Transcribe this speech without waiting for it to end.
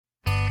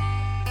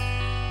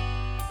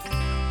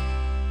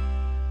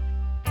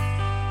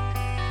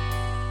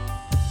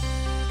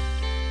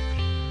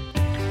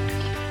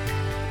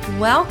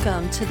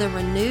Welcome to the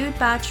Renewed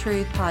by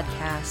Truth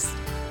podcast.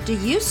 Do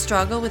you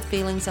struggle with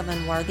feelings of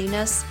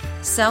unworthiness,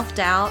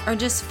 self-doubt, or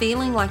just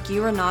feeling like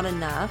you are not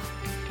enough?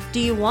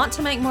 Do you want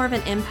to make more of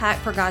an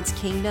impact for God's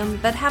kingdom,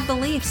 but have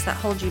beliefs that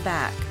hold you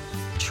back?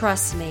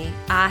 Trust me,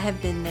 I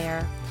have been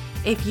there.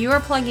 If you are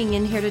plugging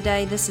in here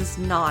today, this is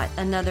not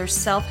another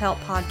self-help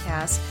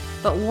podcast,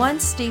 but one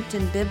steeped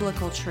in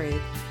biblical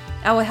truth.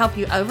 I will help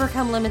you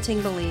overcome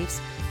limiting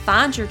beliefs,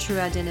 find your true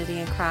identity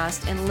in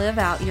Christ, and live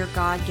out your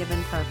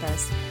God-given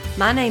purpose.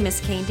 My name is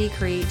Candy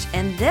Creech,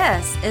 and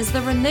this is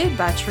the Renewed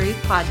by Truth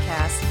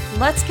podcast.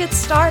 Let's get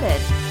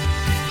started.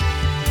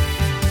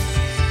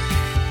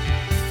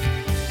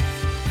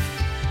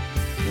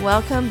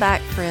 Welcome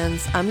back,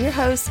 friends. I'm your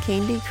host,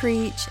 Candy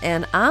Creech,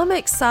 and I'm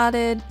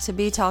excited to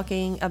be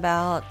talking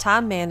about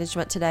time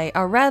management today,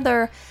 or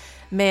rather,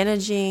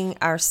 managing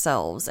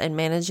ourselves and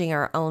managing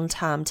our own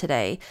time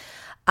today.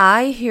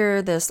 I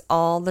hear this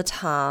all the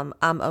time.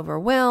 I'm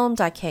overwhelmed.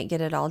 I can't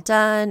get it all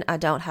done. I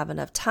don't have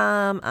enough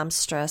time. I'm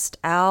stressed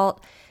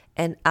out,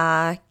 and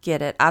I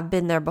get it. I've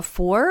been there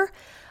before.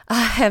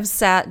 I have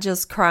sat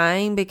just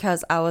crying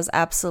because I was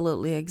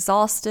absolutely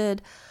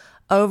exhausted,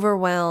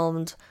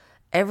 overwhelmed.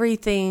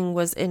 Everything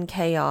was in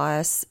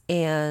chaos,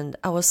 and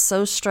I was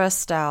so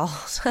stressed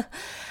out.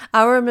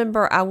 I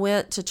remember I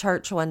went to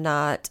church one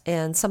night,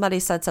 and somebody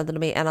said something to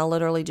me, and I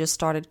literally just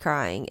started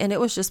crying, and it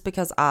was just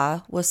because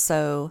I was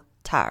so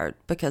tired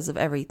because of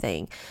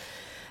everything.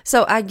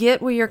 So I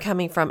get where you're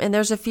coming from, and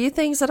there's a few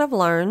things that I've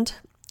learned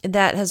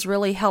that has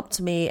really helped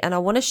me, and I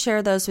want to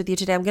share those with you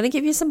today. I'm going to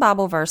give you some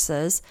Bible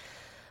verses.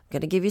 I'm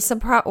going to give you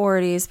some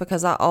priorities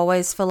because I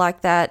always feel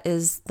like that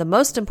is the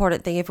most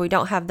important thing. If we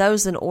don't have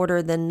those in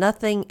order, then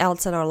nothing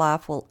else in our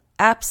life will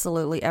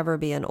absolutely ever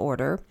be in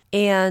order.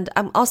 And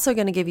I'm also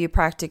going to give you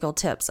practical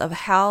tips of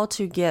how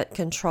to get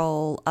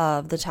control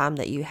of the time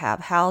that you have,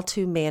 how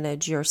to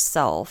manage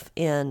yourself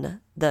in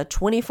the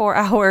 24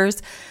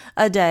 hours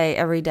a day,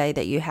 every day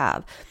that you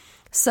have.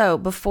 So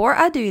before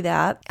I do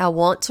that, I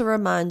want to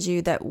remind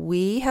you that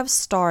we have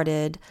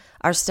started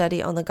our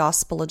study on the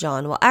Gospel of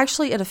John. Well,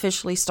 actually, it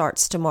officially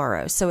starts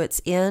tomorrow. So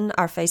it's in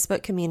our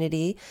Facebook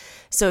community.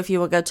 So if you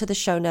will go to the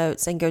show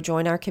notes and go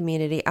join our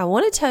community, I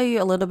want to tell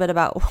you a little bit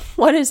about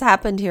what has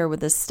happened here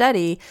with this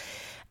study.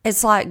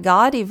 It's like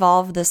God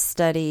evolved this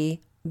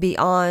study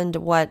beyond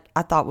what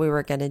I thought we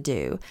were going to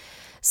do.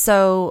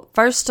 So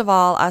first of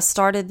all, I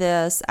started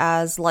this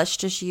as let's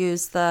just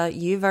use the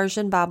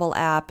YouVersion Bible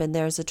app, and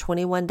there's a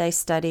 21-day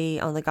study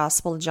on the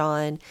Gospel of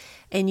John,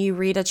 and you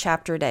read a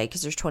chapter a day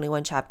because there's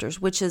 21 chapters,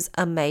 which is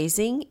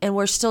amazing, and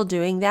we're still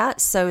doing that.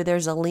 So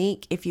there's a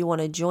link if you want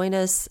to join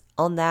us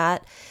on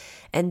that,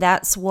 and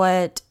that's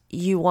what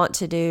you want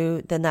to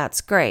do, then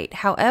that's great.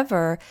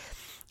 However,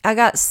 I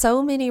got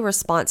so many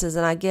responses,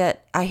 and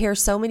I hear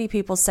so many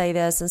people say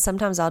this, and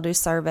sometimes I'll do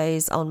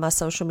surveys on my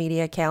social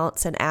media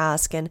accounts and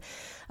ask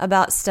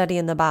about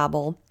studying the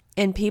Bible.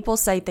 And people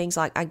say things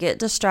like, I get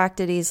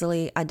distracted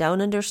easily. I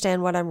don't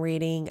understand what I'm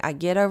reading. I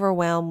get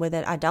overwhelmed with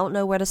it. I don't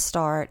know where to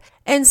start.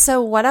 And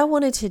so what I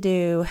wanted to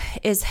do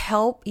is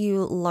help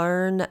you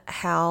learn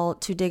how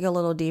to dig a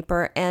little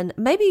deeper. And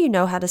maybe you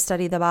know how to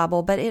study the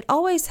Bible, but it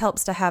always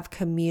helps to have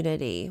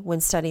community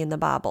when studying the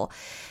Bible.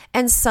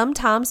 And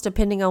sometimes,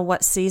 depending on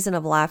what season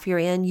of life you're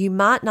in, you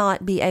might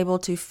not be able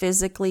to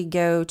physically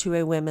go to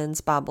a women's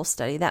Bible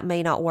study. That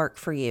may not work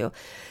for you.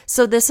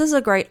 So this is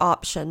a great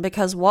option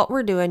because what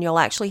we're doing, you'll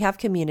actually have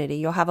community.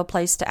 You'll have a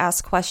place to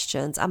ask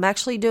questions. I'm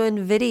actually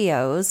doing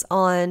videos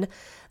on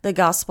the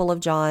Gospel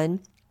of John.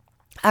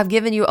 I've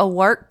given you a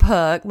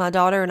workbook. My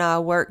daughter and I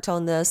worked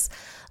on this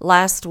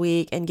last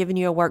week and given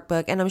you a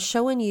workbook, and I'm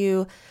showing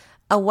you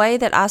a way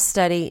that I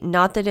study.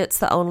 Not that it's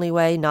the only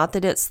way, not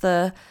that it's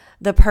the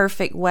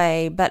perfect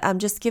way, but I'm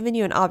just giving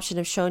you an option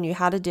of showing you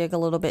how to dig a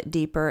little bit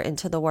deeper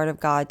into the Word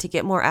of God to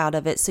get more out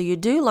of it so you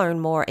do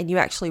learn more and you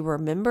actually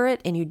remember it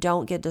and you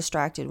don't get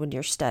distracted when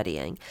you're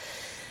studying.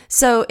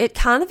 So it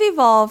kind of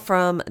evolved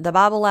from the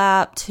Bible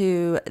app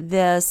to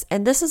this,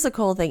 and this is a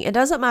cool thing. It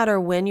doesn't matter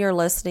when you're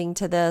listening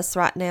to this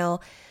right now.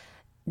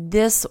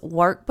 This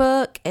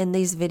workbook and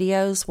these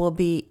videos will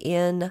be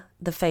in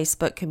the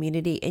Facebook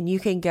community, and you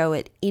can go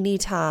at any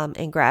time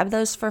and grab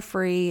those for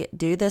free,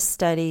 do this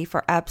study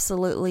for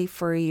absolutely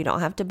free. You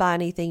don't have to buy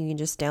anything. You can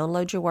just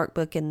download your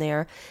workbook in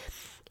there.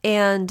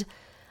 And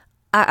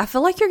I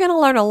feel like you're going to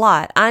learn a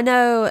lot. I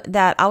know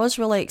that I was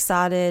really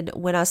excited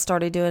when I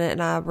started doing it,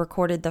 and I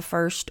recorded the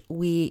first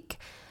week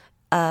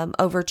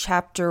over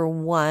chapter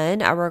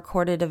 1. I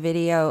recorded a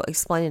video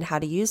explaining how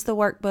to use the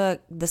workbook,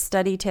 the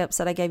study tips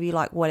that I gave you,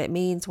 like what it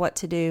means, what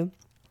to do.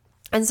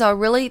 And so I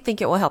really think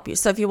it will help you.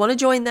 So if you want to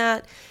join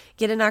that,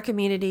 get in our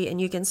community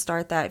and you can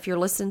start that. If you're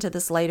listening to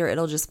this later,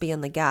 it'll just be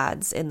in the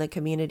guides in the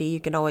community.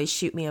 You can always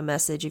shoot me a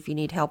message if you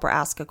need help or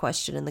ask a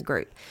question in the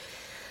group.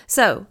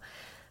 So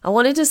I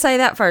wanted to say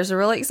that first. I'm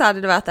really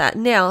excited about that.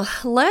 Now,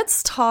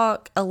 let's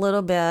talk a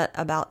little bit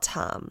about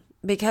time,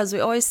 because we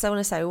always want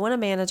to say we want to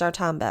manage our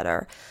time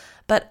better.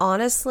 But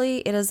honestly,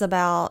 it is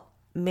about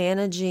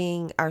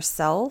managing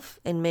ourselves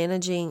and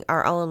managing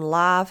our own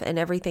life and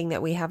everything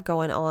that we have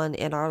going on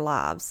in our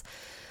lives.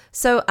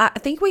 So I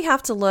think we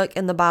have to look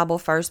in the Bible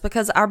first,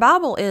 because our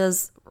Bible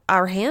is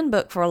our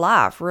handbook for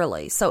life,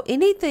 really. So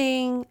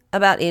anything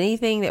about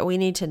anything that we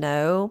need to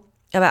know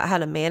about how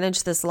to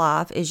manage this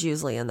life is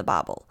usually in the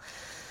Bible.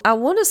 I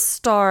want to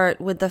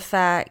start with the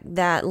fact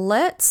that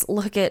let's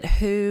look at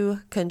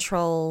who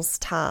controls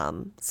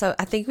time. So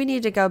I think we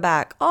need to go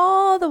back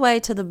all the way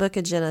to the book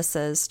of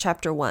Genesis,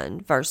 chapter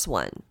 1, verse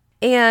 1.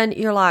 And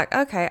you're like,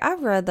 okay,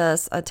 I've read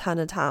this a ton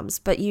of times,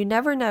 but you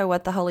never know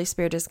what the Holy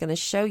Spirit is going to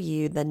show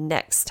you the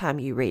next time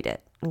you read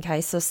it.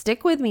 Okay, so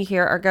stick with me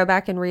here or go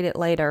back and read it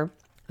later.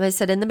 It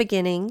said, in the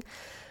beginning,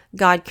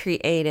 God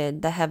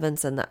created the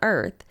heavens and the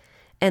earth,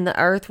 and the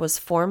earth was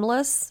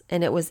formless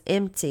and it was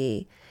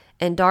empty,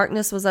 and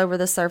darkness was over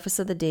the surface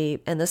of the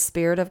deep, and the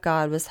Spirit of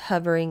God was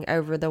hovering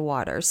over the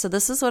waters. So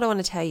this is what I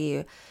want to tell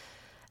you.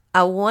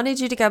 I wanted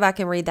you to go back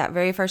and read that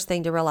very first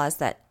thing to realize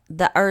that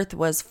the earth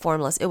was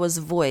formless. It was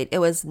void. It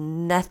was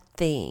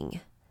nothing.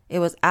 It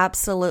was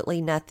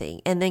absolutely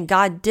nothing. And then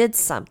God did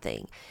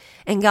something.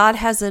 And God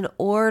has an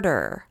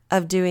order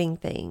of doing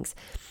things.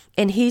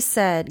 And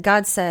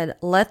God said,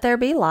 let there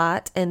be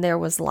light, and there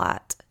was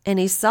light. And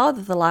he saw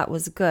that the light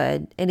was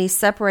good, and he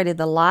separated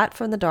the light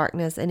from the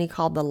darkness, and he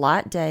called the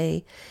light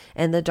day,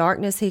 and the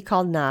darkness he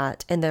called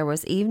night. And there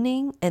was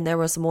evening, and there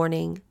was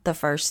morning the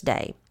first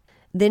day.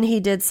 Then he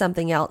did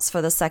something else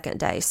for the second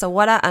day. So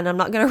and I'm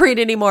not going to read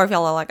anymore if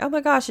y'all are like, oh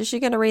my gosh, is she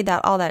going to read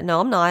that, all that?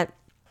 No, I'm not.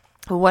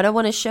 What I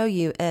want to show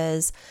you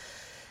is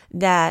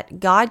that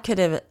God could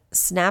have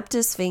snapped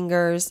his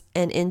fingers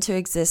and into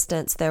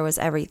existence there was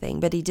everything,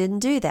 but he didn't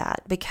do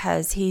that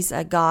because he's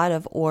a God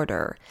of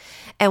order.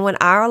 And when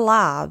our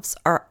lives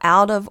are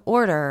out of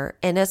order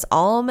and it's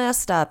all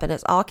messed up and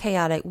it's all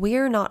chaotic, we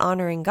are not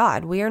honoring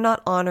God. We are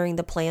not honoring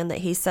the plan that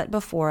he set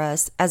before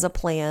us as a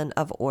plan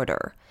of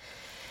order.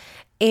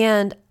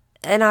 And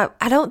I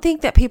don't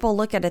think that people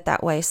look at it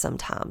that way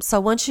sometimes. So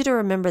I want you to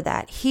remember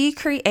that. He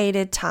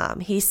created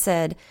time. He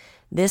said,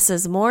 this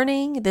is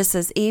morning, this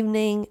is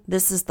evening,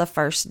 this is the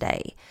first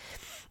day.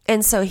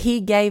 And so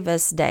he gave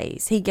us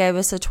days. He gave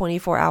us a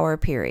 24-hour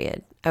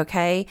period,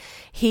 okay?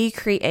 He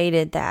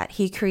created that.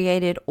 He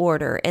created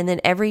order. And then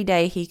every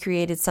day he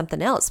created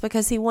something else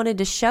because he wanted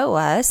to show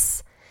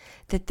us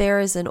that there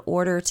is an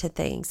order to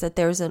things, that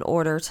there's an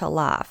order to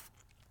life.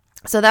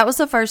 So that was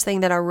the first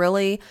thing that I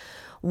really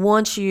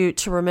want you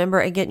to remember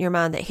and get in your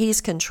mind, that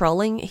he's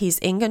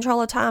in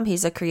control of time.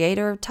 He's a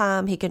creator of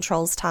time. He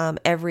controls time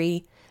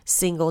every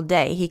single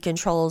day. He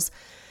controls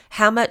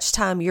how much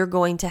time you're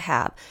going to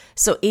have.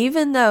 So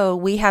even though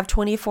we have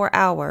 24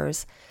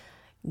 hours,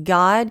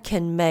 God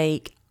can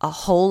make a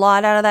whole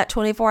lot out of that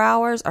 24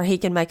 hours, or he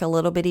can make a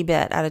little bitty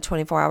bit out of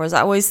 24 hours.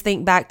 I always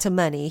think back to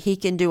money. He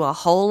can do a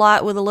whole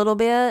lot with a little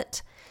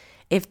bit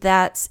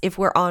if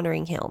we're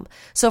honoring him.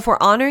 So if we're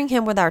honoring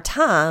him with our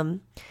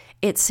time,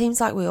 it seems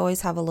like we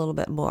always have a little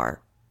bit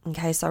more.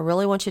 Okay, so I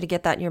really want you to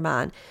get that in your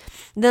mind.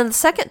 Then the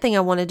second thing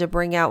I wanted to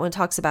bring out when it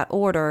talks about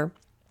order,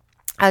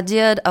 I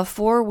did a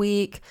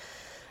 4-week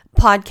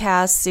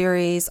podcast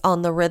series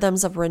on the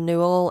rhythms of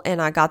renewal,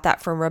 and I got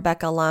that from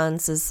Rebecca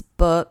Lyons'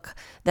 book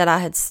that I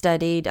had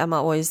studied. I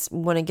always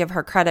want to give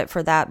her credit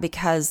for that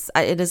because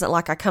it isn't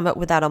like I come up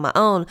with that on my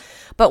own.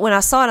 But when I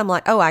saw it, I'm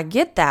like, oh, I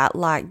get that.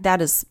 Like,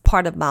 that is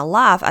part of my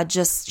life.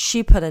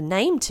 She put a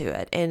name to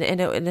it, and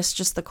it's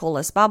just the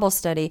coolest Bible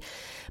study.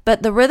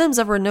 But the rhythms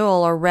of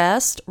renewal are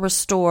rest,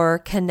 restore,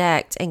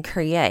 connect, and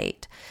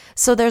create.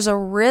 So there's a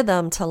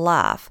rhythm to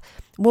life.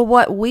 Well,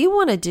 what we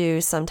want to do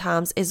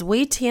sometimes is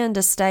we tend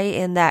to stay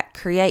in that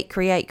create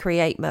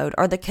mode,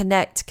 or the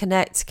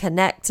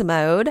connect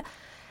mode,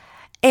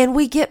 and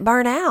we get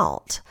burnt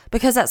out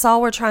because that's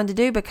all we're trying to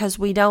do, because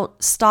we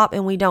don't stop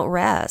and we don't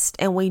rest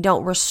and we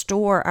don't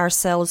restore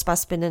ourselves by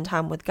spending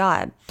time with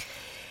God.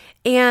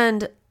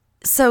 And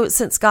so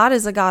since God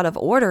is a God of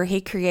order,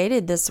 he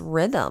created this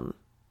rhythm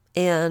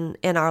in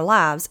our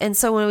lives. And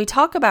so when we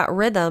talk about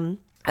rhythm,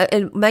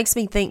 it makes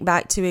me think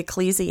back to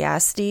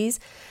Ecclesiastes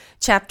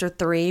chapter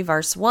 3,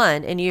 verse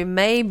 1, and you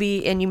may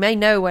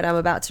know what I'm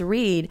about to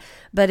read,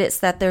 but it's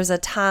that there's a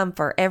time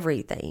for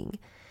everything.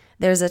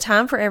 There's a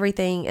time for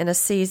everything and a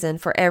season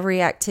for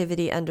every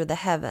activity under the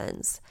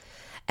heavens.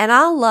 And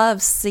I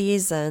love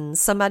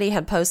seasons. Somebody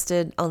had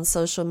posted on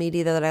social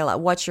media the other day, like,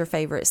 what's your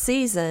favorite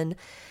season?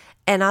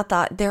 And I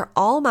thought they're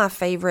all my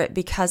favorite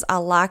because I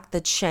like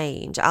the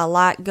change. I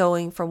like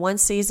going from one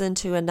season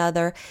to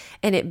another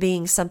and it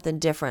being something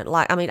different.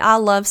 I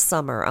love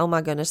summer. Oh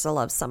my goodness, I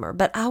love summer.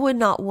 But I would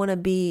not want to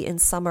be in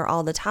summer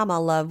all the time. I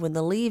love when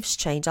the leaves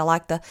change. I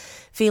like the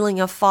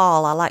feeling of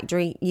fall. I like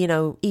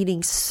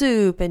eating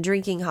soup and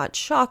drinking hot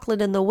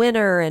chocolate in the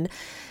winter,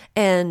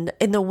 and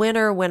in the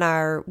winter when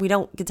we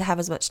don't get to have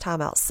as much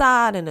time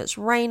outside and it's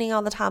raining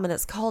all the time and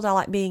it's cold, I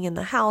like being in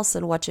the house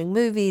and watching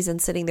movies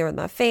and sitting there with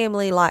my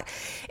family. Like,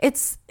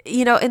 it's,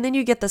 and then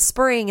you get the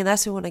spring, and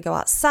that's when we want to go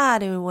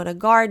outside and we want to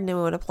garden and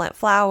we want to plant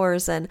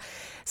flowers. And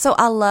so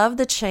I love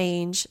the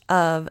change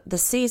of the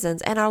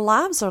seasons, and our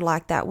lives are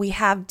like that. We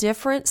have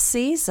different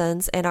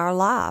seasons in our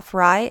life,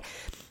 right?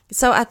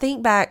 So I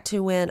think back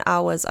to when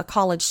I was a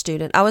college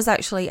student. I was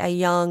actually a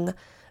young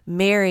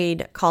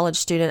married college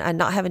student. I did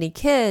not have any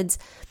kids,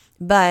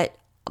 but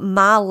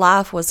my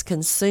life was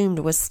consumed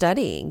with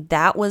studying.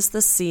 That was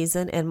the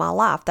season in my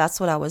life. That's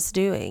what I was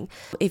doing.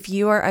 If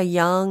you are a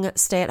young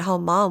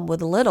stay-at-home mom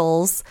with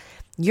littles,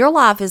 your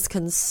life is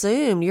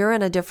consumed. You're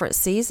in a different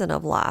season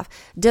of life.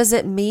 Does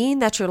it mean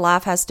that your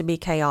life has to be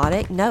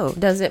chaotic? No.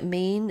 Does it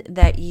mean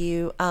that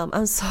you,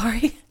 I'm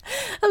sorry.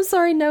 I'm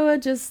sorry, Noah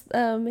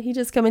he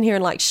just come in here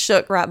and like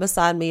shook right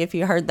beside me if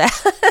you heard that.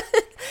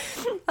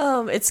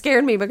 It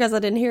scared me because I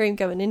didn't hear him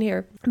coming in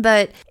here.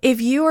 But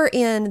if you are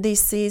in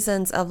these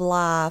seasons of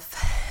life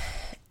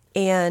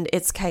and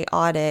it's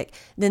chaotic,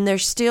 then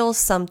there's still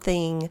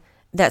something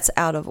that's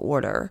out of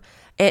order.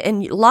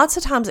 And lots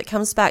of times it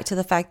comes back to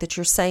the fact that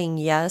you're saying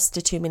yes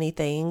to too many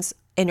things,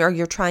 or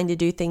you're trying to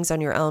do things on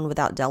your own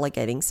without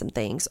delegating some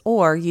things,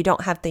 or you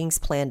don't have things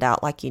planned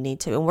out like you need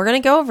to. And we're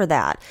going to go over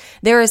that.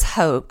 There is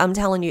hope. I'm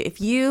telling you,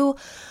 if you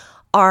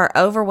are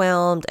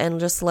overwhelmed and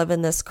just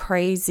living this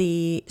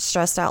crazy,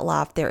 stressed out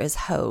life, there is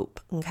hope.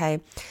 Okay.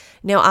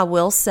 Now, I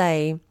will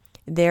say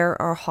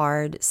there are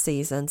hard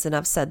seasons, and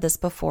I've said this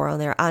before on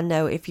there. I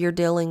know if you're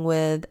dealing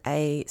with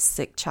a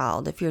sick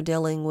child, if you're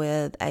dealing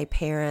with a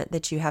parent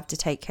that you have to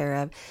take care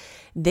of,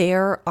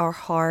 there are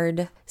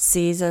hard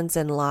seasons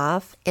in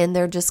life, and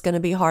they're just going to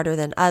be harder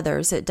than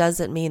others. It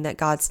doesn't mean that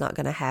God's not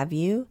going to have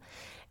you.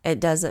 It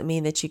doesn't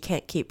mean that you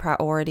can't keep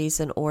priorities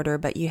in order,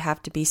 but you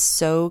have to be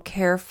so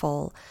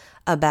careful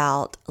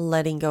about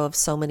letting go of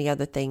so many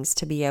other things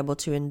to be able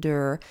to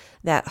endure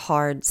that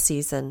hard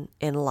season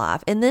in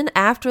life. And then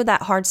after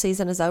that hard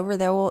season is over,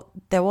 there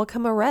will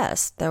come a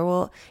rest.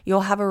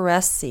 You'll have a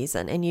rest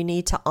season, and you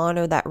need to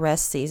honor that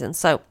rest season.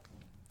 So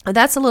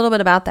that's a little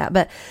bit about that.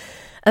 But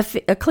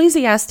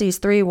Ecclesiastes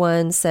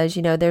 3:1 says,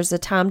 there's a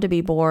time to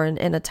be born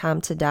and a time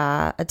to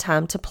die, a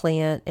time to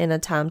plant and a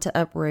time to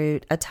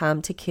uproot, a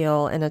time to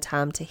kill and a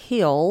time to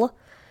heal,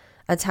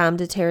 a time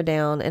to tear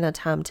down and a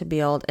time to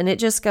build. And it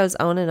just goes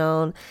on and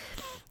on.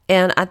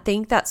 And I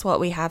think that's what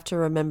we have to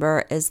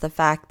remember, is the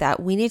fact that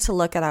we need to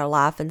look at our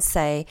life and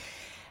say,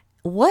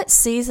 what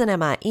season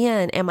am I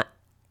in?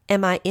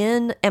 Am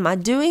I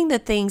doing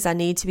the things I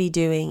need to be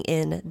doing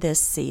in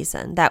this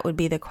season? That would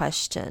be the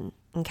question.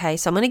 Okay,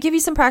 so I'm going to give you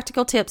some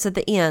practical tips at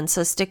the end,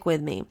 so stick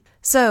with me.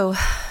 So,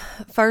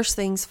 first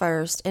things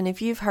first, and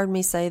if you've heard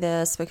me say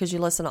this because you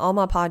listen to all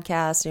my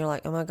podcasts and you're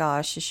like, oh my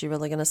gosh, is she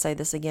really going to say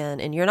this again?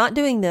 And you're not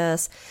doing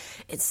this,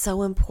 it's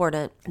so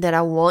important that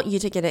I want you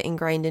to get it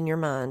ingrained in your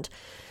mind.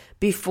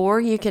 Before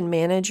you can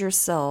manage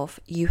yourself,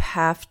 you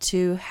have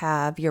to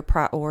have your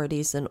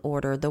priorities in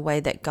order the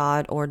way that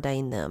God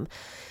ordained them.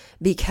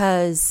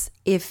 Because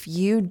if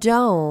you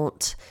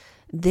don't,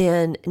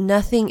 then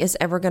nothing is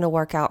ever going to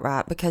work out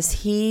right, because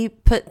He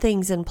put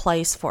things in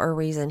place for a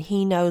reason.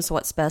 He knows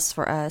what's best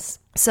for us.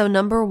 So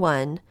number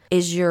one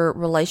is your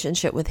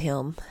relationship with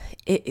Him.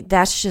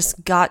 That's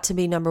just got to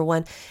be number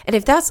one. And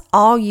if that's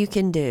all you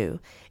can do,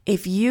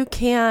 if you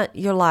can't,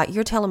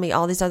 you're telling me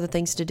all these other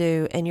things to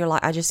do, and you're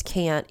like, I just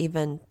can't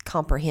even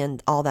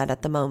comprehend all that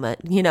at the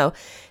moment.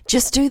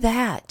 Just do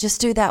that. Just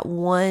do that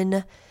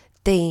one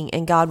thing,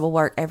 and God will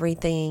work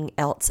everything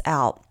else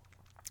out.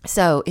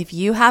 So if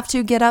you have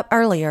to get up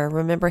earlier,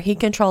 remember He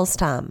controls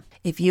time.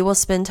 If you will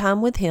spend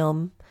time with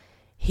Him,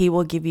 He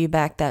will give you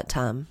back that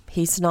time.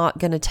 It's not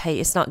going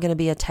to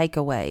be a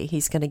takeaway.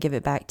 He's going to give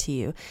it back to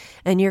you.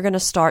 And you're going to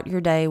start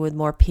your day with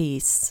more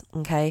peace.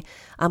 Okay.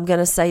 I'm going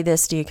to say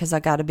this to you because I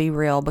got to be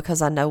real,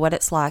 because I know what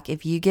it's like.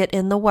 If you get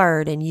in the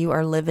Word and you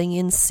are living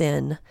in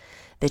sin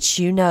that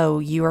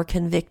you are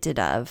convicted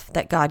of,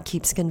 that God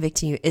keeps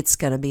convicting you, it's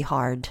going to be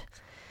hard.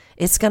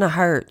 It's going to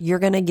hurt. You're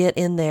going to get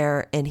in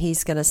there and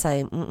He's going to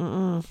say,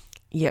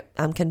 yep,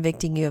 I'm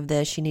convicting you of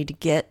this. You need to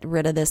get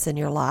rid of this in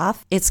your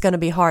life. It's going to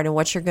be hard. And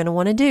what you're going to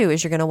want to do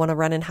is you're going to want to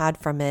run and hide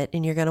from it.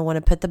 And you're going to want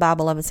to put the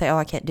Bible up and say, oh,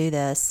 I can't do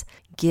this.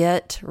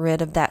 Get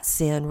rid of that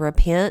sin.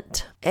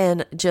 Repent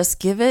and just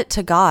give it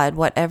to God,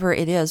 whatever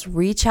it is.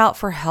 Reach out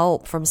for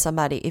help from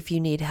somebody if you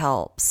need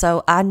help.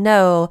 So I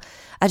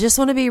just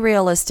want to be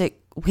realistic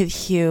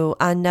with you.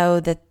 I know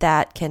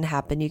that can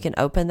happen. You can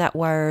open that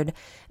Word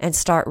and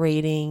start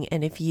reading.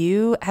 And if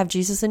you have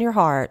Jesus in your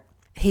heart,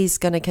 He's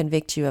going to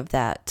convict you of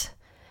that.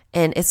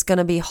 And it's going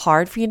to be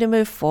hard for you to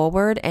move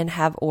forward and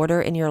have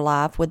order in your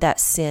life with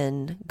that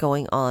sin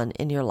going on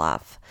in your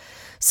life.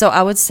 So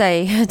I would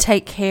say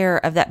take care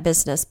of that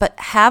business, but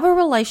have a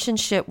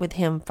relationship with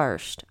Him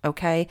first.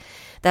 Okay.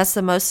 That's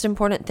the most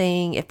important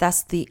thing. If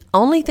that's the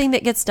only thing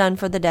that gets done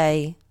for the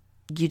day,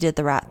 you did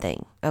the right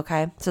thing.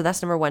 Okay. So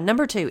that's number one.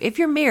 Number two, if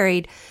you're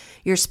married,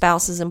 your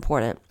spouse is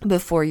important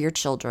before your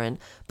children,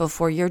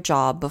 before your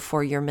job,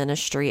 before your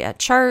ministry at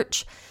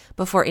church,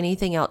 before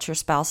anything else. Your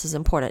spouse is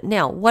important.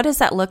 Now, what does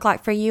that look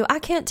like for you? I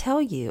can't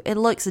tell you. It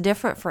looks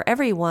different for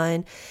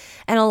everyone.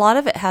 And a lot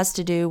of it has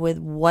to do with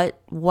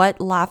what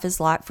life is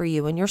like for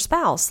you and your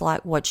spouse.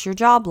 Like, what's your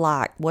job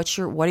like? What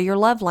are your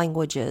love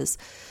languages?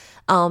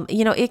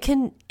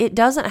 It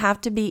doesn't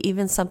have to be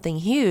even something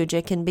huge.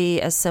 It can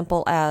be as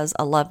simple as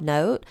a love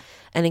note,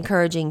 an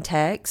encouraging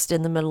text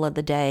in the middle of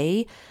the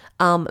day,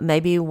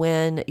 Maybe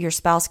when your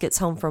spouse gets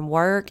home from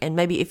work, and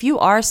maybe if you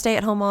are a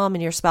stay-at-home mom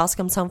and your spouse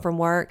comes home from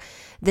work,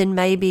 then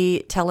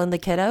maybe telling the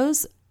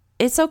kiddos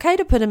it's okay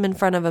to put them in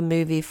front of a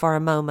movie for a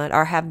moment,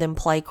 or have them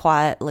play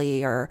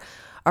quietly, or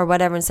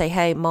whatever, and say,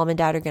 hey, mom and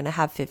dad are going to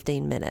have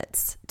 15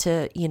 minutes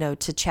to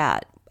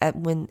chat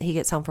when he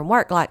gets home from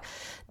work. Like,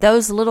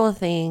 those little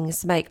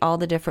things make all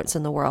the difference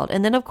in the world.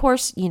 And then, of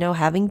course,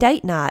 having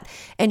date night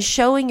and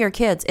showing your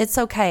kids it's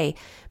okay,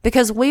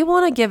 because we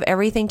want to give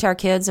everything to our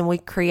kids, and we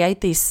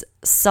create these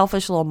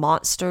selfish little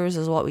monsters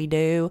is what we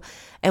do.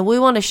 And we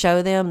want to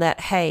show them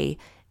that, hey,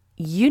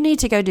 you need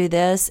to go do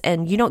this,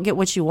 and you don't get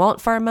what you want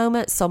for a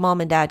moment, so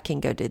mom and dad can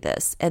go do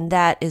this. And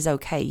that is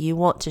okay. You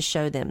want to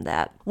show them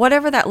that.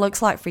 Whatever that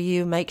looks like for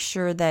you, make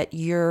sure that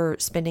you're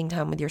spending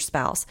time with your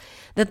spouse.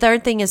 The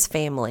third thing is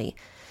family.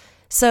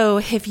 So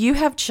if you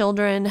have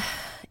children,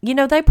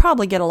 they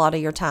probably get a lot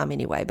of your time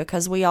anyway,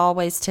 because we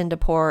always tend to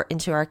pour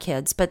into our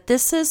kids. But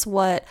this is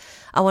what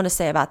I want to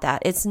say about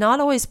that. It's not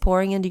always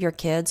pouring into your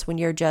kids when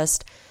you're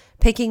just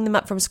picking them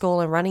up from school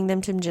and running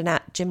them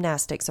to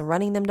gymnastics and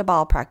running them to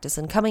ball practice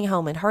and coming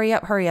home and hurry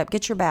up,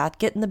 get your bath,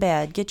 get in the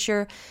bed, get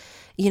your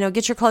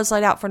clothes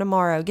laid out for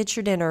tomorrow, get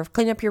your dinner,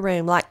 clean up your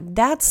room. Like,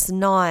 that's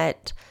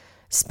not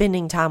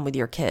spending time with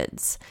your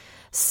kids.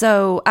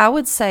 So I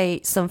would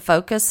say some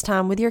focused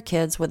time with your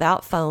kids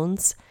without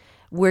phones,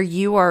 where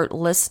you are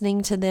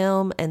listening to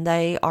them and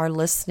they are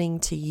listening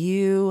to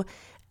you,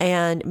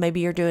 and maybe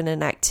you're doing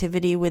an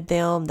activity with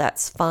them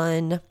that's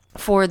fun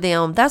for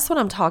them. That's what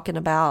I'm talking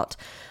about.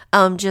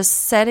 Just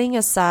setting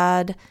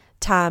aside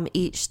time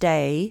each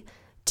day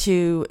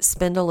to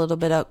spend a little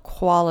bit of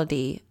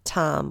quality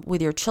time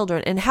with your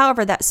children. And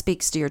however that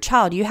speaks to your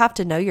child, you have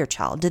to know your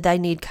child. Do they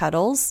need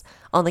cuddles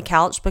on the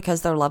couch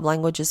because their love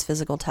language is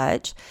physical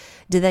touch?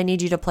 Do they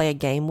need you to play a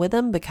game with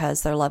them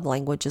because their love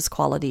language is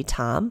quality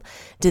time?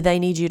 Do they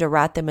need you to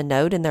write them a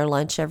note in their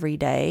lunch every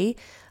day?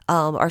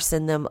 Or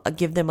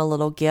give them a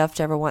little gift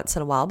every once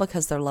in a while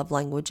because their love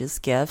language is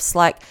gifts?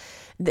 Like,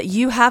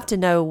 you have to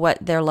know what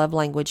their love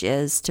language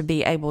is to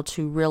be able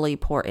to really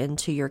pour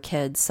into your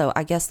kids. So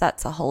I guess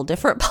that's a whole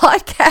different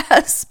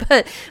podcast,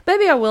 but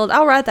maybe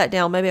I'll write that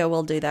down. Maybe I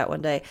will do that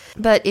one day.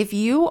 But if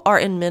you are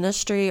in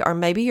ministry, or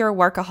maybe you're a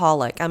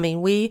workaholic,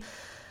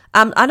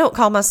 I don't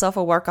call myself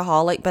a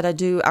workaholic, but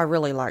I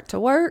really like to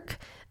work.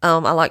 I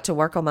like to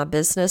work on my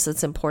business.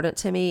 It's important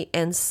to me.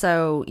 And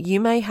so you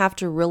may have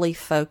to really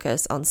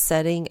focus on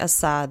setting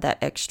aside that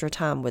extra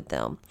time with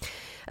them.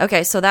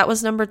 Okay, so that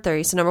was number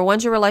 3. So number 1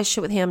 is your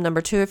relationship with him.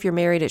 Number 2, if you're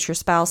married, it's your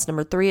spouse.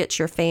 Number 3, it's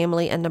your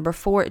family. And number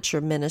 4, it's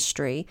your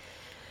ministry.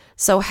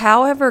 So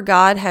however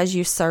God has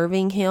you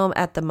serving him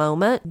at the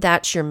moment,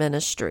 that's your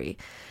ministry.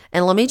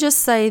 And let me just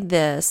say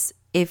this.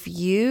 If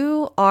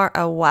you are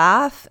a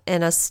wife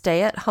and a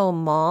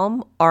stay-at-home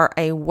mom, or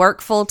a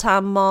work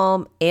full-time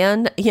mom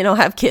and,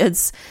 have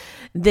kids,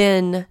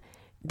 then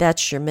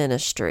that's your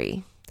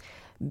ministry.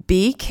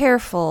 Be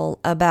careful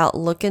about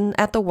looking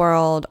at the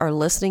world or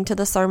listening to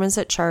the sermons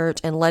at church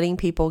and letting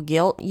people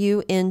guilt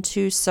you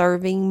into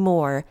serving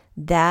more.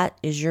 That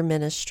is your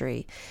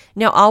ministry.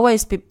 Now,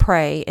 always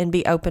pray and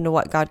be open to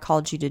what God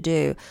called you to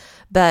do.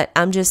 But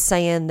I'm just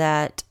saying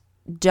that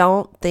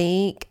don't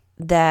think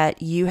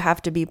that you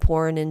have to be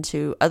pouring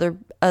into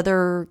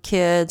other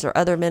kids or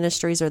other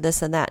ministries or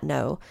this and that.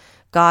 No,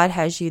 God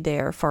has you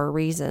there for a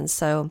reason.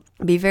 So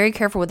be very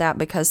careful with that,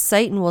 because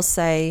Satan will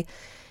say,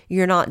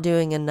 you're not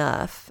doing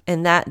enough.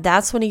 And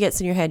that's when he gets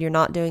in your head, you're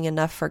not doing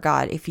enough for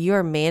God. If you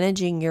are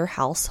managing your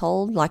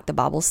household, like the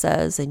Bible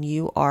says, and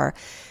you are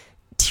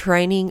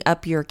training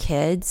up your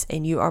kids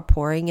and you are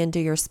pouring into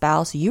your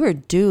spouse, you are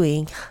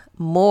doing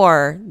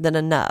more than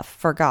enough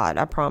for God.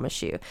 I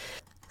promise you.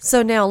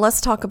 So now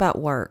let's talk about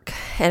work.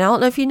 And I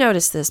don't know if you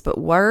noticed this, but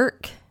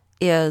work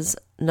is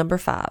number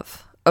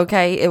 5.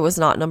 Okay, it was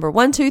not number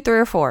 1, 2, 3,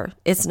 or 4.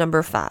 It's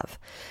number 5.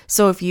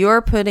 So if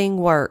you're putting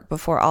work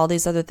before all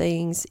these other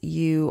things,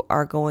 you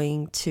are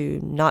going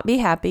to not be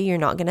happy. You're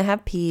not going to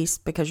have peace,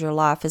 because your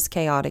life is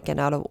chaotic and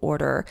out of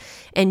order.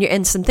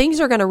 And some things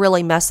are going to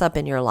really mess up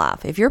in your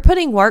life. If you're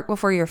putting work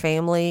before your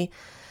family,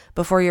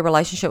 before your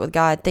relationship with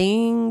God,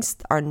 things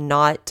are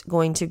not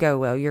going to go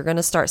well. You're going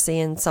to start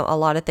seeing a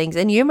lot of things.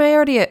 And you may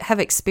already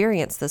have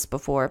experienced this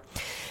before.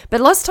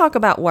 But let's talk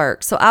about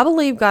work. So I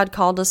believe God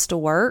called us to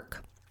work.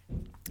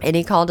 And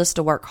he called us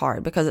to work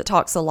hard, because it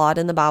talks a lot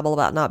in the Bible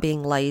about not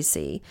being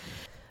lazy.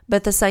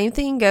 But the same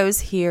thing goes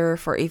here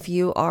for if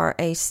you are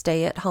a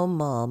stay-at-home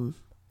mom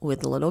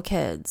with little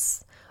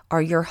kids,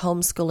 or you're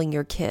homeschooling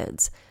your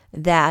kids.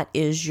 That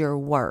is your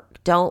work.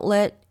 Don't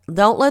let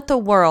the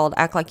world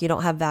act like you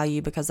don't have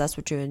value, because that's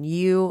what you're doing.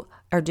 You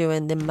are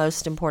doing the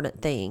most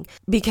important thing,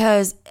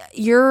 because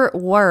your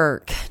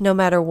work, no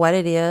matter what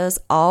it is,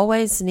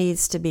 always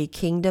needs to be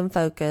kingdom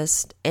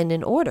focused and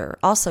in order.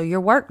 Also, your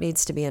work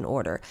needs to be in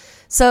order.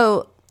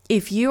 So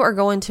if you are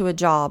going to a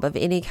job of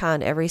any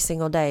kind every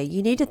single day,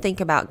 you need to think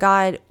about,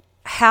 God,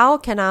 how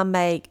can I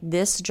make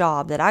this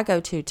job that I go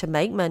to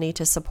make money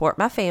to support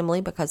my family,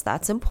 because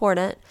that's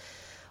important,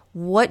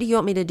 what do you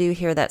want me to do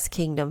here that's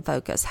kingdom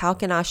focused? How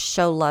can I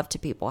show love to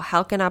people?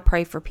 How can I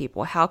pray for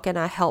people? How can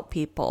I help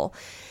people?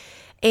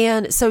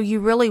 And so you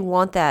really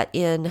want that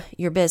in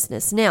your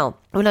business. Now,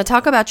 when I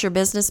talk about your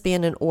business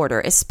being in order,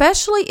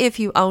 especially if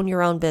you own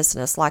your own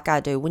business like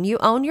I do, when you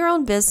own your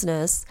own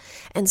business,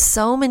 and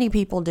so many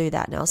people do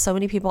that now, so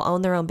many people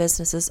own their own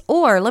businesses,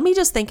 or let me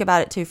just think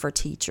about it too for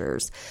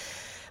teachers.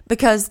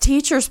 Because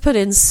teachers put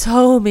in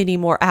so many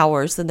more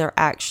hours than they're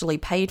actually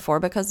paid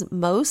for, because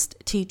most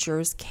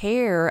teachers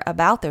care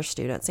about their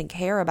students and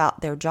care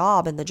about their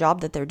job and the job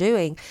that they're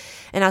doing.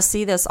 And I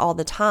see this all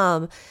the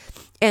time.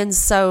 And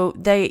so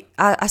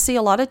I see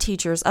a lot of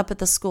teachers up at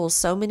the school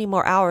so many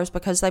more hours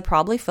because they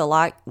probably feel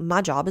like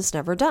my job is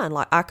never done.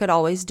 Like I could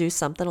always do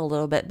something a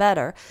little bit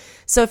better.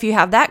 So if you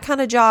have that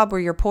kind of job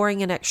where you're pouring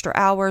in extra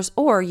hours,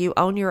 or you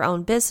own your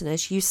own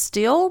business, you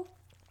still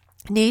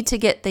need to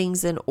get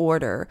things in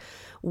order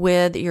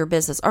with your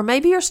business. Or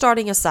maybe you're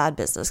starting a side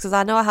business, because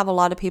I know I have a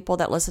lot of people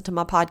that listen to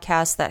my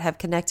podcast that have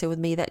connected with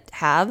me that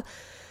have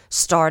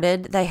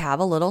they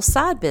have a little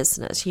side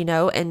business,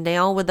 and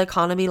now with the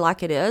economy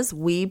like it is,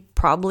 we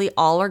probably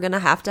all are going to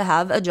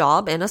have a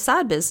job and a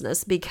side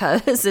business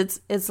because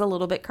it's a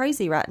little bit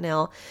crazy right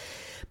now.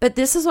 But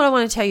this is what I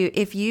want to tell you.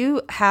 If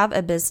you have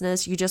a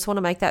business, you just want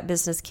to make that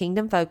business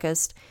kingdom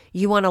focused.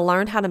 You want to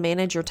learn how to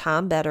manage your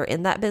time better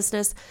in that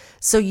business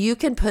so you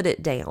can put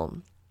it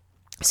down.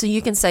 So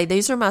you can say,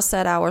 these are my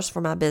set hours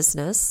for my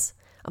business.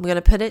 I'm going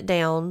to put it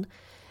down,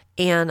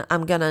 and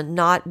I'm going to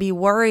not be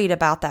worried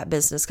about that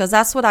business, because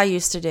that's what I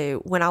used to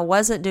do. When I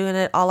wasn't doing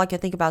it, all I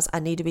could think about is, I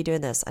need to be doing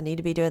this. I need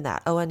to be doing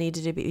that. Oh, I need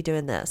to be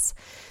doing this.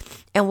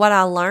 And what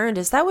I learned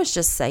is that was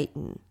just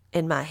Satan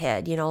in my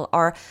head,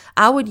 or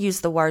I would use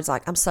the words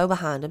like, I'm so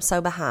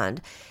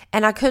behind.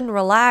 And I couldn't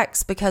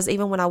relax, because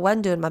even when I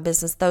wasn't doing my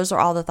business, those are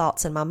all the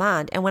thoughts in my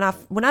mind. And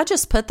when I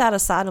just put that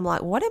aside, I'm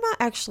like, what am I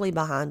actually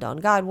behind on?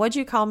 God, what'd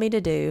you call me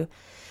to do?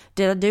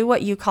 Did I do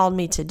what you called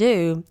me to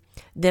do?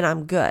 Then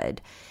I'm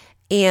good.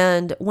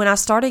 And when I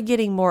started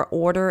getting more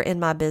order in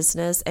my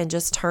business and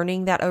just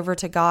turning that over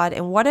to God,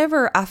 and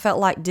whatever I felt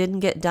like didn't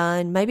get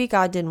done, maybe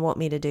God didn't want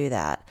me to do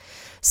that.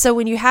 So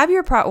when you have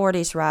your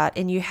priorities right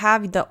and you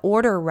have the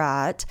order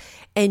right,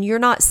 and you're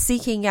not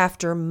seeking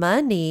after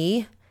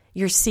money,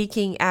 you're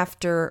seeking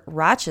after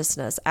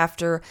righteousness,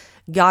 after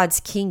God's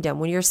kingdom.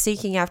 When you're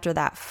seeking after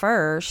that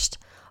first,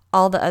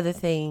 all the other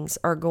things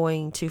are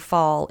going to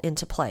fall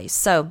into place.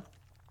 So,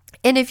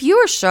 and if you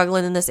are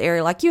struggling in this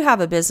area, like you have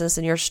a business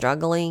and you're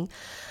struggling,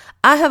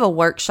 I have a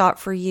workshop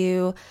for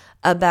you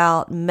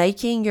about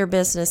making your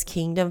business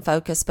kingdom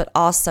focused, but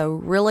also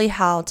really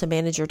how to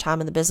manage your time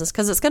in the business,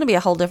 because it's going to be a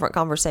whole different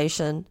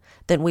conversation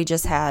than we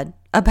just had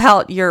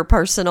about your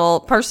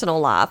personal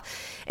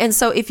life. And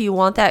so if you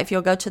want that, if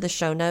you'll go to the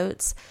show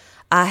notes,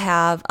 I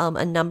have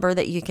a number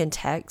that you can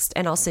text,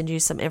 and I'll send you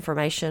some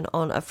information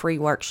on a free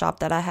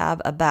workshop that I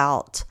have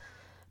about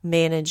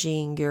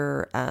managing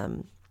your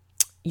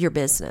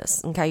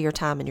business, okay, your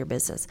time in your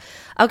business.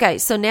 Okay,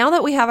 so now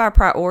that we have our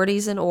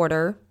priorities in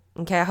order,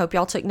 okay, I hope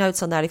y'all took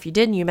notes on that. If you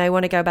didn't, you may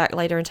want to go back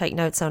later and take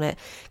notes on it,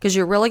 because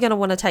you're really going to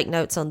want to take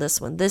notes on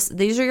this one.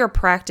 These are your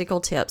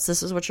practical tips.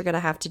 This is what you're going to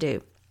have to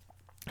do.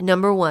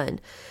 Number one,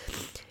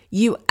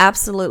 you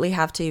absolutely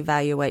have to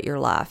evaluate your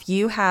life.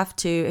 You have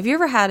to, have you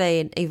ever had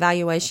an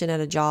evaluation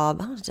at a job?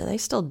 Oh, do they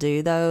still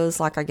do those?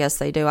 Like, I guess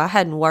they do. I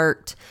hadn't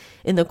worked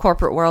in the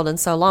corporate world in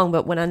so long,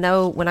 but when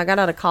I got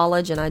out of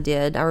college, and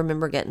I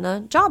remember getting a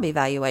job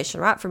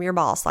evaluation right from your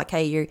boss, like,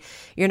 hey,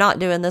 you're not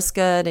doing this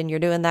good and you're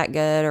doing that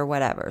good or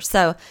whatever.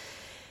 So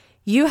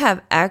you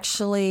have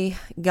actually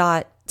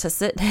got to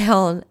sit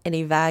down and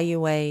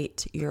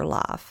evaluate your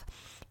life.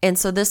 And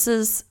so this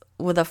is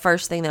the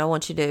first thing that I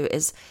want you to do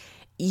is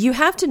you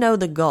have to know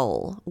the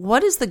goal.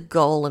 What is the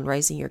goal in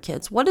raising your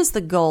kids? What is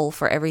the goal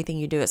for everything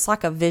you do? It's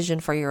like a vision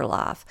for your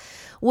life.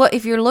 Well,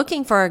 if you're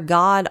looking for a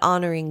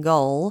God-honoring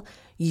goal,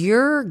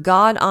 your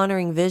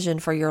God-honoring vision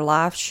for your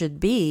life should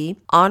be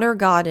honor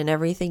God in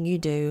everything you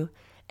do,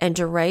 and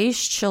to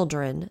raise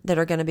children that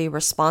are going to be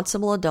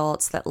responsible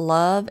adults that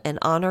love and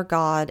honor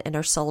God and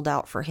are sold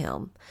out for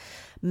Him.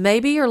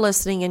 Maybe you're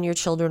listening and your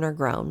children are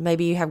grown.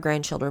 Maybe you have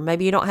grandchildren.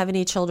 Maybe you don't have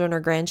any children or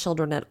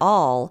grandchildren at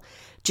all.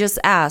 Just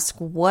ask,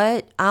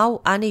 what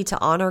I need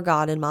to honor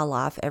God in my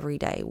life every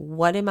day.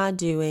 What am I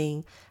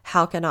doing?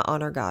 How can I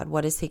honor God?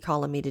 What is He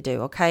calling me to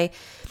do? Okay.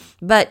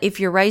 But if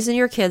you're raising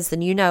your kids,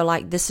 then you know,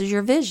 like, this is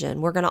your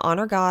vision. We're going to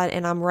honor God,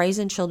 and I'm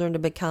raising children to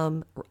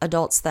become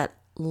adults that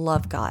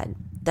love God.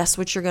 That's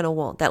what you're going to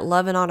want, that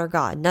love and honor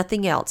God,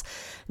 nothing else.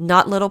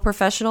 Not little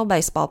professional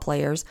baseball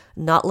players,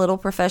 not little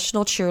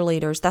professional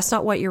cheerleaders. That's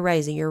not what you're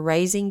raising. You're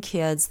raising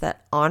kids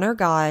that honor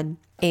God,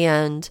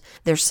 and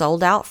they're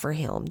sold out for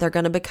Him. They're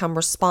going to become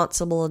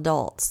responsible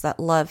adults that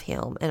love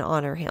Him and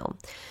honor Him.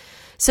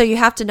 So you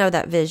have to know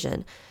that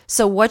vision.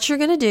 So what you're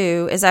going to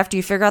do is, after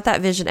you figure out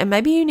that vision, and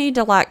maybe you need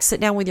to like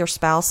sit down with your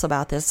spouse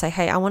about this, say,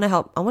 hey, I want to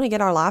help. I want to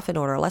get our life in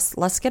order.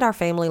 Let's get our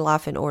family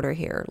life in order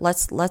here.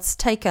 Let's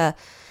take a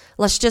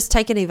let's just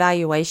take an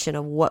evaluation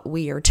of what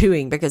we are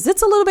doing, because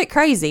it's a little bit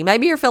crazy.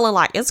 Maybe you're feeling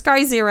like it's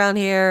crazy around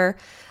here.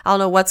 I don't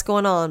know what's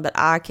going on, but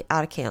I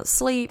can't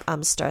sleep.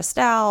 I'm stressed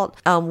out.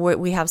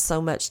 We have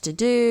so much to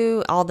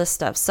do, all this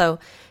stuff. So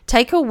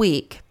take a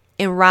week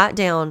and write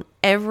down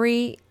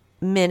every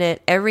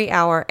minute, every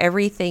hour,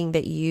 everything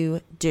that you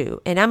do.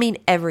 And I mean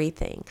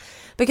everything,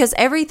 because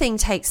everything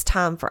takes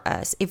time for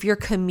us. If you're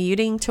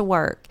commuting to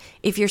work,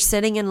 if you're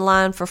sitting in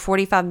line for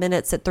 45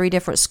 minutes at 3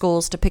 different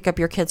schools to pick up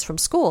your kids from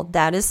school,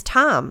 that is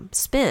time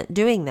spent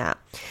doing that.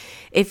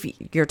 If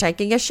you're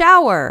taking a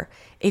shower,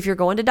 if you're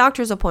going to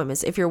doctor's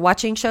appointments, if you're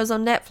watching shows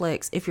on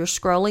Netflix, if you're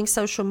scrolling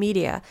social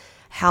media,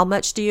 how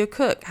much do you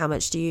cook? How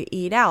much do you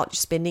eat out? You're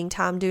spending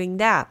time doing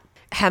that.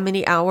 How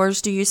many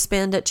hours do you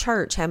spend at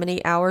church? How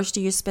many hours do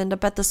you spend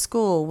up at the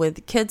school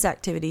with kids'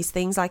 activities,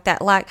 things like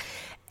that? Like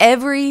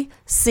every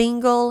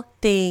single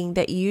thing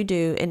that you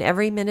do in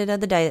every minute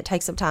of the day that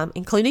takes up time,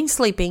 including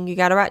sleeping, you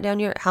got to write down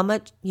how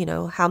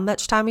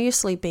much time are you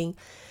sleeping?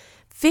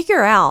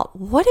 Figure out,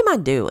 what am I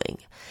doing?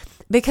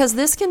 Because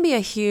this can be a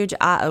huge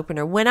eye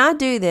opener. When I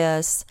do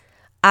this,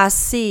 I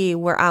see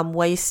where I'm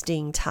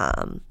wasting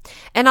time.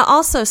 And I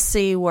also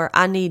see where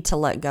I need to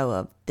let go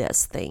of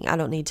this thing. I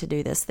don't need to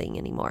do this thing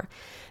anymore.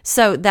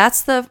 So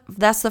that's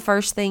the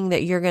first thing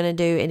that you're going to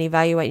do and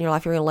evaluate in your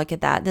life. You're going to look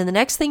at that. Then the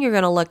next thing you're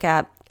going to look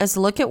at is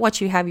look at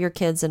what you have your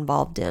kids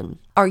involved in.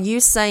 Are you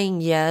saying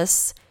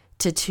yes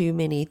to too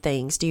many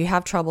things? Do you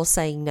have trouble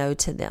saying no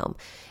to them?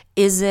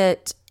 Is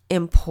it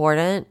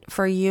important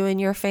for you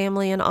and your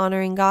family and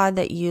honoring God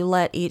that you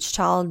let each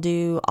child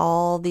do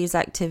all these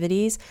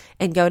activities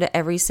and go to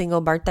every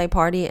single birthday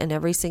party and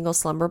every single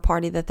slumber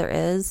party that there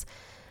is?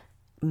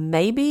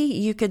 Maybe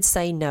you could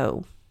say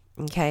no.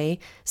 Okay.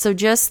 So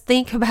just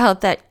think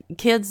about that.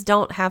 Kids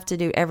don't have to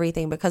do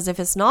everything, because if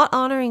it's not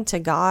honoring to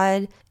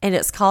God and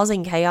it's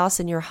causing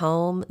chaos in your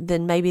home,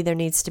 then maybe there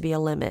needs to be a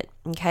limit.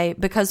 Okay.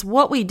 Because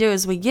what we do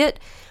is we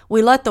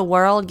let the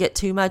world get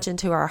too much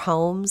into our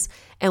homes,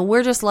 and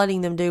we're just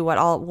letting them do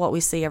what we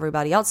see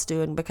everybody else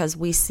doing, because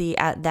we see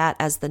that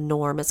as the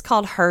norm. It's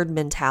called herd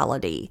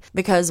mentality,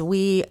 because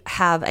we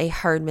have a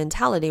herd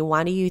mentality.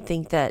 Why do you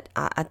think that?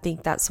 I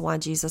think that's why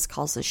Jesus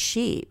calls us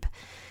sheep.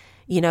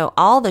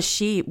 All the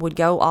sheep would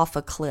go off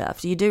a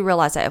cliff. You do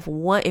realize that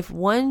if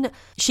one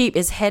sheep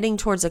is heading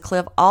towards a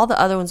cliff, all the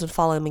other ones would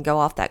follow him and go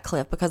off that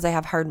cliff, because they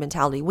have herd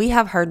mentality. We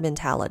have herd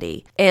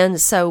mentality. And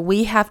so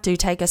we have to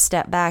take a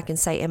step back and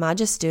say, am I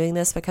just doing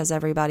this because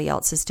everybody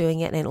else is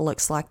doing it and it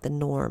looks like the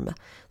norm?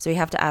 So we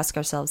have to ask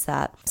ourselves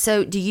that.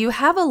 So do you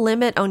have a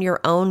limit on your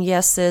own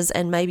yeses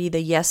and maybe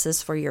the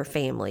yeses for your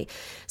family?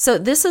 So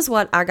this is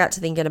what I got to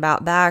thinking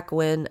about back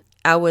when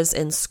I was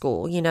in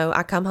school.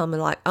 I come home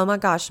and like, oh my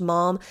gosh,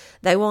 Mom,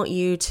 they want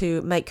you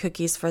to make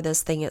cookies for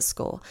this thing at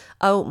school.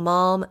 Oh,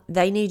 Mom,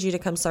 they need you to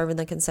come serve in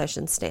the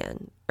concession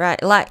stand,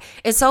 right? Like,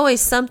 it's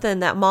always something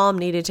that Mom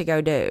needed to go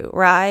do,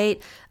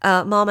 right?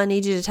 Mom, I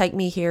need you to take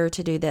me here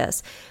to do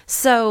this.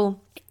 So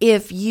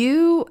if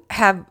you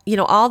have,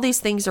 all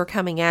these things are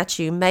coming at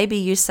you, maybe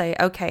you say,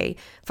 okay,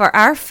 for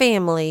our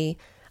family,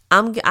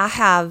 I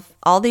have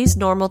all these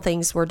normal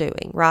things we're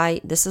doing,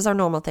 right? This is our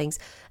normal things.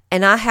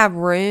 And I have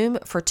room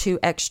for 2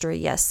 extra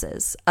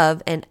yeses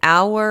of an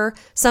hour,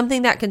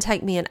 something that can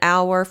take me an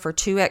hour for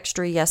 2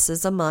 extra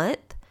yeses a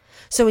month.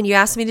 So when you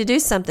ask me to do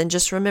something,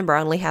 just remember I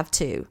only have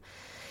 2.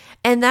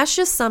 And that's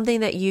just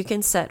something that you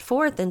can set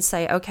forth and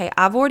say, okay,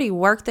 I've already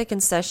worked the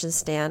concession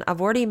stand.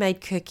 I've already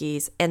made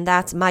cookies, and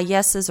that's my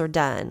yeses are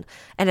done.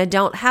 And I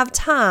don't have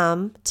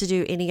time to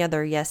do any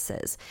other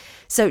yeses.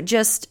 So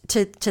just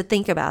to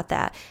think about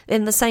that.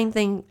 And the same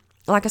thing,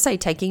 like I say,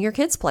 taking your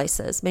kids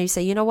places. Maybe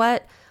say, you know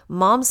what?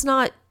 Mom's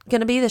not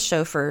going to be the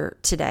chauffeur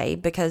today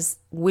because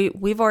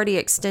we've already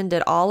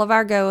extended all of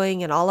our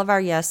going and all of our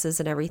yeses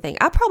and everything.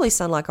 I probably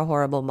sound like a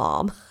horrible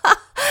mom.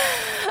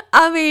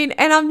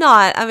 And I'm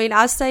not.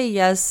 I say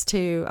yes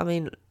to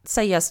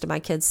my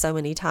kids so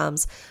many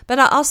times, but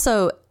I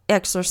also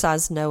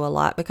exercise no a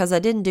lot, because I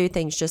didn't do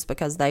things just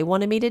because they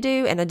wanted me to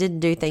do, and I didn't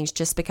do things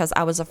just because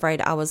I was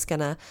afraid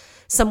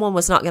someone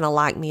was not going to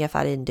like me if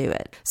I didn't do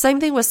it.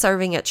 Same thing with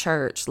serving at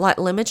church. Like,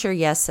 limit your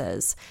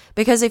yeses,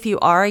 because if you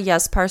are a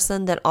yes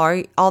person, then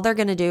all they're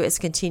going to do is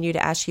continue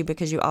to ask you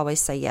because you always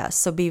say yes.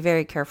 So be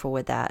very careful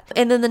with that.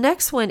 And then the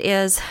next one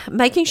is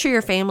making sure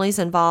your family's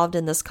involved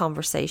in this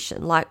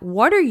conversation. Like,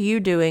 what are you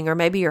doing, or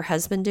maybe your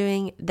husband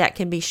doing, that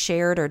can be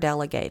shared or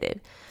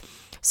delegated?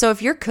 So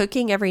if you're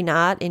cooking every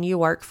night and you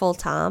work full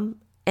time,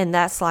 and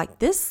that's like,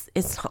 this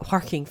is not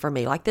working for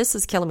me, like this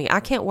is killing me,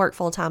 I can't work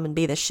full time and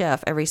be the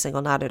chef every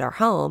single night at our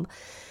home,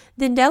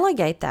 then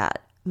delegate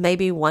that.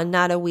 Maybe one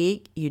night a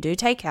week you do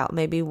takeout.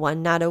 Maybe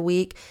one night a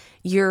week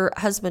your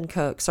husband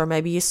cooks, or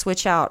maybe you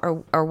switch out,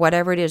 or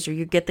whatever it is, or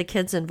you get the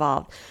kids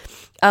involved.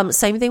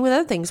 Same thing with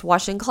other things,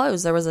 washing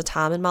clothes. There was a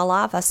time in my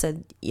life I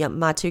said,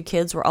 my 2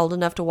 kids were old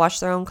enough to wash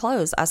their own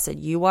clothes. I said,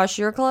 you wash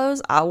your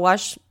clothes, I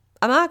wash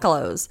my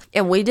clothes.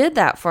 And we did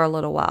that for a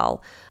little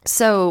while.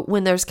 So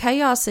when there's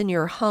chaos in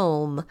your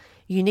home,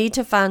 you need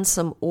to find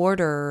some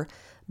order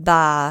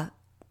by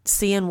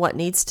seeing what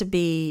needs to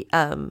be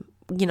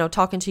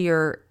talking to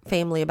your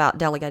family about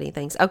delegating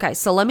things. Okay,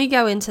 so let me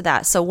go into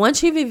that. So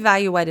once you've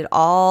evaluated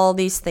all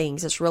these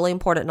things, it's really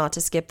important not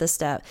to skip this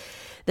step.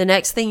 The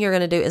next thing you're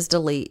going to do is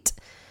delete.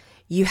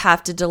 You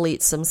have to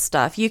delete some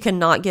stuff. You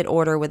cannot get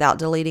order without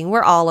deleting.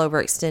 We're all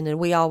overextended.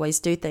 We always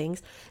do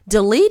things.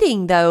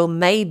 Deleting, though,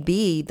 may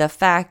be the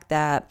fact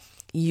that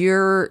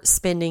you're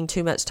spending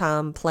too much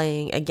time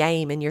playing a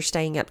game and you're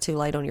staying up too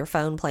late on your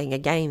phone playing a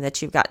game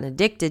that you've gotten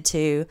addicted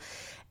to,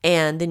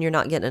 and then you're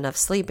not getting enough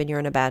sleep and you're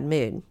in a bad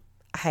mood.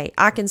 Hey,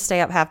 I can stay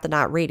up half the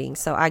night reading,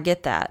 so I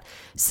get that.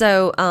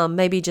 So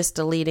maybe just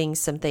deleting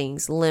some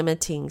things,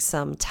 limiting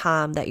some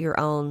time that you're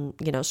on,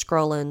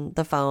 scrolling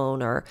the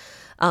phone or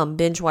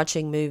binge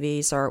watching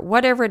movies or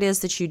whatever it is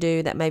that you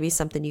do that may be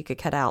something you could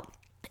cut out.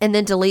 And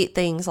then delete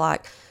things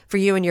like for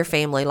you and your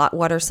family, like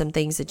what are some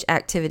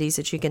activities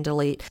that you can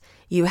delete?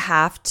 You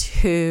have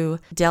to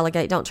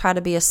delegate. Don't try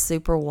to be a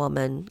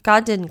superwoman.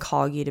 God didn't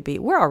call you to be.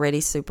 We're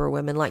already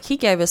superwomen. Like He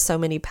gave us so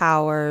many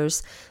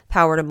powers,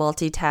 power to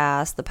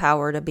multitask, the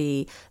power to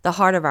be the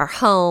heart of our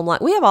home.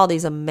 Like we have all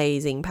these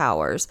amazing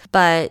powers,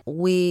 but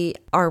we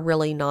are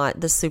really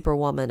not the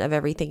superwoman of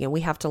everything, and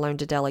we have to learn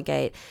to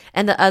delegate.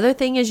 And the other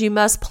thing is you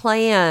must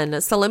plan.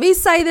 So let me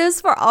say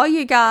this for all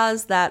you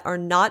guys that are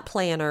not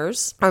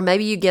planners, or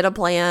maybe you get a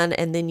plan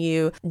and then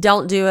you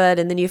don't do it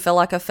and then you feel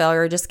like a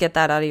failure. Just get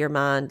that out of your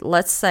mind.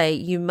 Let's say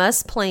you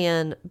must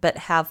plan, but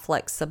have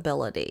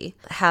flexibility.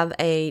 Have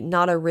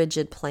not a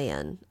rigid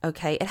plan,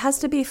 okay? It has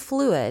to be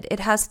fluid.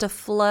 It has to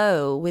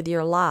flow with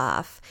your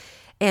life.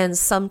 And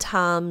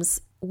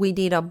sometimes we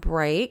need a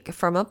break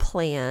from a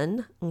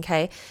plan,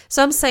 okay?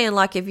 So I'm saying,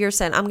 like, if you're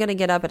saying, I'm going to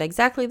get up at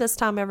exactly this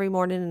time every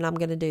morning and I'm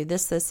going to do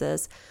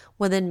this,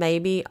 well, then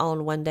maybe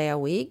on one day a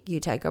week, you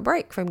take a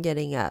break from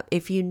getting up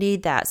if you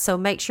need that. So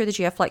make sure that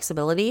you have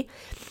flexibility.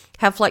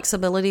 Have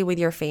flexibility with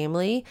your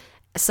family.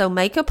 So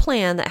make a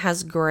plan that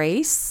has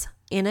grace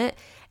in it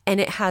and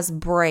it has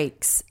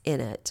breaks in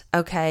it,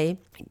 okay?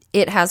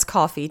 It has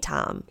coffee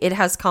time. It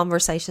has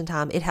conversation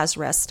time. It has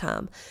rest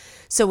time.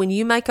 So when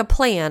you make a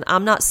plan,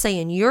 I'm not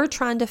saying you're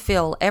trying to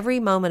fill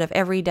every moment of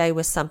every day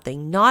with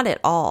something. Not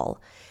at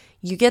all.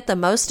 You get the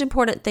most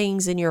important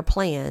things in your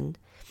plan,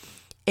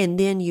 and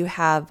then you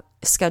have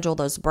schedule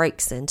those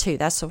breaks in too.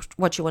 That's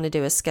what you want to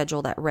do, is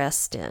schedule that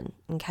rest in,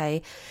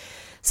 okay?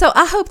 So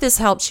I hope this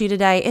helps you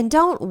today, and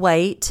don't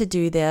wait to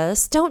do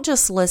this. Don't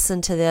just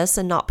listen to this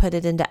and not put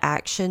it into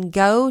action.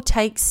 Go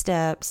take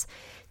steps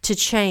to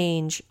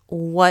change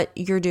what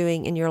you're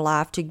doing in your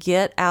life to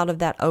get out of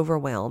that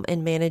overwhelm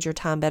and manage your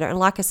time better. And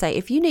like I say,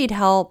 if you need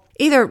help,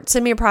 either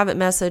send me a private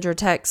message or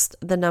text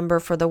the number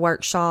for the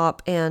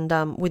workshop. And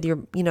with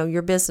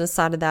your business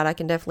side of that, I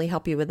can definitely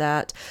help you with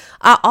that.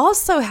 I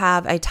also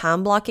have a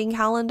time blocking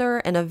calendar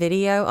and a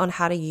video on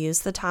how to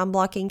use the time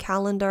blocking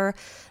calendar.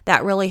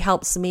 That really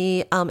helps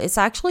me. It's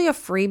actually a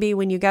freebie.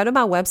 When you go to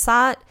my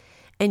website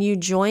and you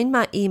join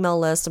my email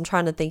list, I'm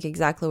trying to think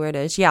exactly where it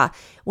is. Yeah.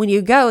 When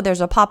you go,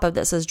 there's a pop-up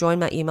that says join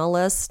my email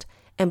list,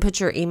 and put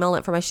your email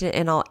information in,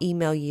 and I'll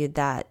email you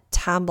that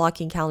time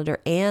blocking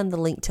calendar and the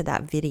link to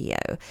that video.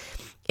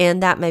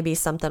 And that may be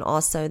something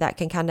also that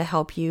can kind of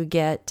help you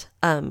get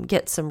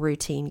some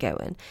routine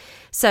going.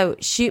 So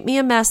shoot me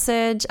a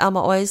message. I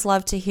always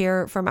love to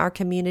hear from our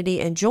community,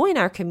 and join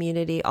our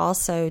community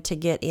also to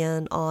get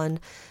in on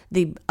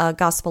the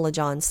Gospel of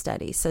John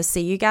study. So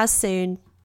see you guys soon.